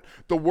important.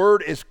 The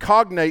word is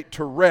cognate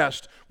to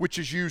rest, which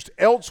is used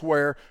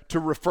elsewhere to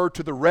refer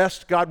to the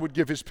rest God would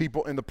give his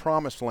people in the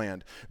promised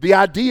land. The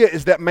idea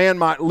is that man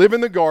might live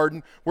in the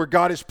garden where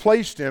God has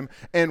placed him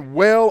and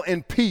dwell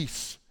in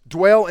peace,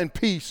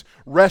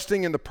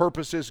 resting in the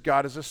purposes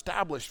God has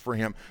established for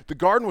him. The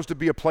garden was to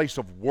be a place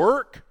of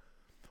work.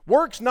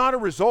 Work's not a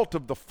result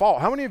of the fall.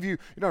 How many of you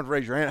don't have to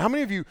raise your hand, how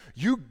many of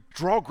you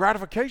draw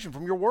gratification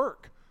from your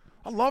work?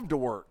 I love to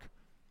work.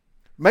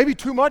 Maybe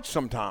too much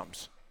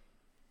sometimes.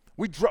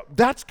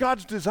 That's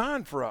God's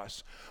design for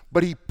us.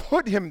 But he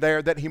put him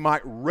there that he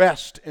might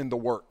rest in the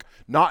work,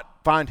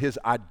 not find his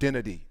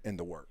identity in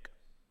the work.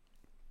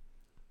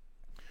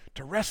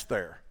 To rest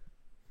there,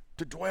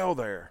 to dwell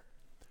there,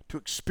 to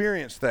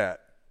experience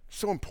that.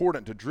 So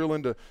important to drill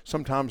into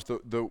sometimes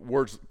the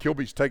words.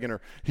 Kilby's taking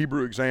her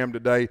Hebrew exam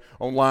today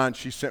online.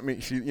 She sent me,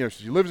 she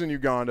lives in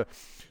Uganda.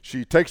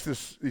 She takes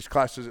these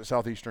classes at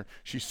Southeastern.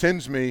 She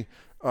sends me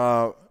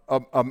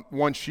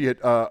one she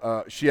had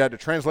to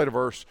translate a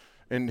verse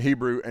in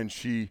Hebrew, and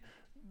she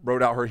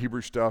wrote out her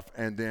Hebrew stuff,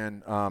 and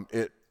then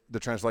the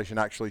translation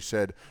actually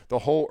said, "The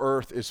whole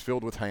earth is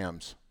filled with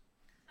hams."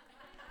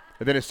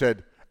 And then it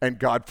said, "And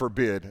God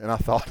forbid." And I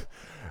thought,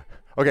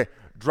 okay,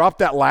 drop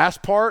that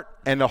last part,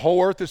 and the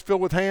whole earth is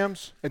filled with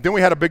hams. And then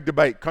we had a big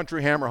debate,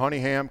 country ham or honey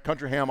ham,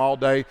 country ham all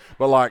day,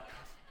 but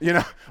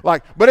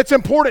but it's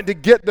important to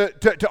get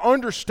to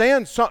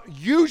understand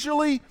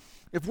usually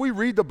if we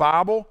read the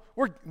Bible,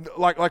 we're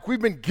like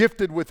we've been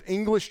gifted with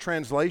English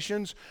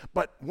translations,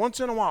 but once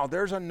in a while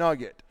there's a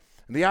nugget.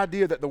 And the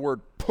idea that the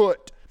word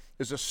put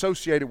is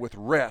associated with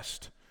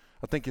rest,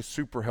 I think is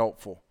super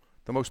helpful.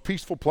 The most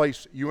peaceful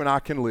place you and I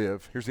can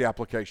live, here's the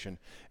application,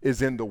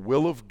 is in the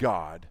will of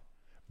God,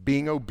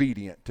 being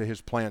obedient to his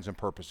plans and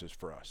purposes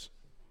for us.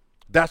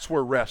 That's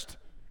where rest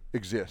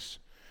exists.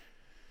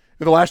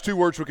 And the last two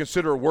words we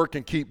consider are work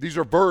and keep. These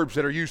are verbs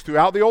that are used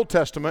throughout the Old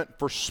Testament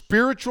for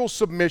spiritual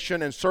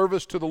submission and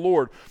service to the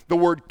Lord. The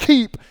word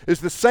keep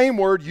is the same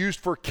word used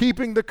for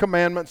keeping the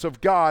commandments of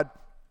God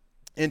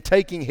and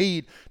taking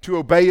heed to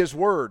obey his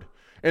word.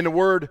 And the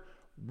word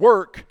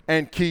work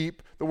and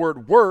keep, the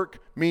word work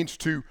means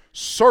to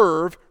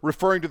serve,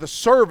 referring to the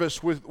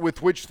service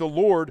with which the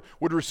Lord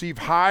would receive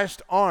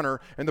highest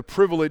honor and the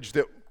privilege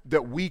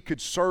that we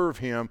could serve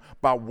him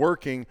by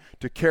working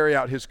to carry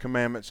out his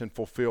commandments and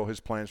fulfill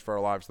his plans for our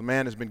lives. The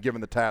man has been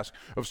given the task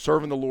of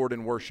serving the Lord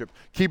in worship,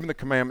 keeping the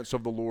commandments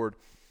of the Lord,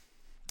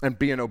 and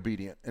being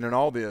obedient. And in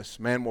all this,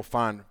 man will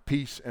find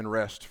peace and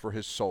rest for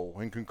his soul.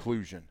 In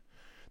conclusion,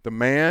 the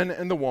man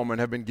and the woman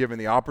have been given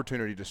the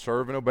opportunity to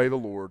serve and obey the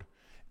Lord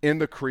in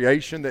the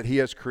creation that he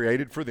has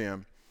created for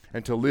them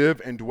and to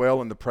live and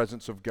dwell in the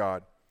presence of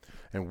God.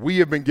 And we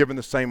have been given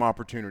the same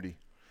opportunity.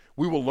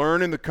 We will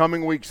learn in the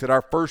coming weeks that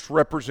our first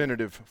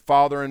representative,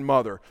 father and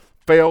mother,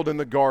 failed in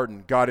the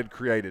garden God had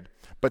created.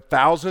 But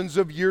thousands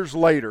of years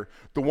later,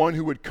 the one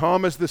who would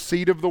come as the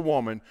seed of the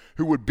woman,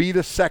 who would be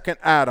the second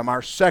Adam,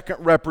 our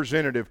second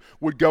representative,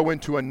 would go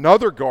into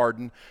another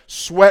garden,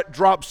 sweat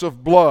drops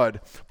of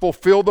blood,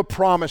 fulfill the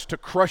promise to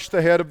crush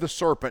the head of the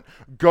serpent,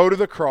 go to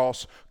the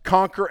cross,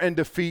 conquer and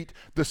defeat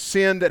the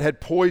sin that had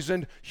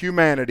poisoned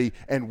humanity,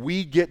 and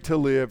we get to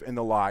live in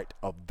the light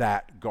of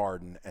that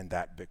garden and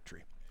that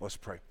victory. Let's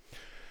pray.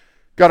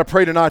 God, I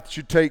pray tonight that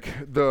you take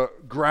the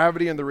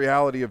gravity and the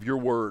reality of your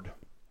word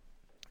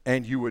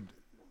and you would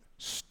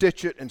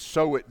stitch it and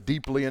sew it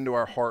deeply into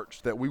our hearts,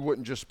 that we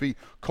wouldn't just be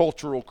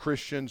cultural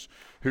Christians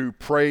who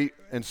pray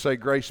and say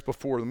grace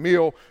before the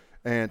meal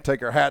and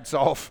take our hats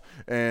off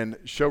and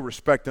show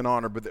respect and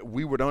honor, but that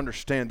we would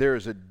understand there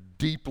is a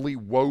deeply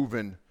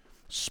woven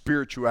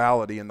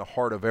spirituality in the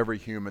heart of every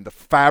human. The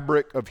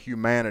fabric of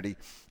humanity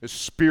is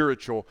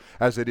spiritual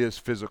as it is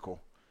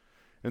physical.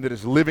 And that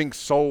as living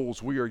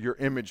souls, we are your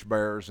image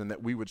bearers, and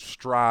that we would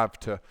strive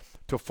to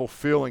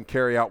fulfill and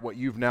carry out what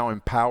you've now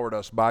empowered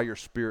us by your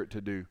Spirit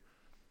to do.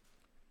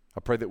 I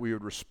pray that we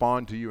would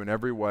respond to you in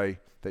every way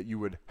that you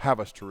would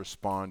have us to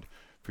respond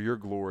for your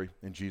glory.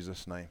 In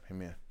Jesus' name,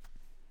 amen.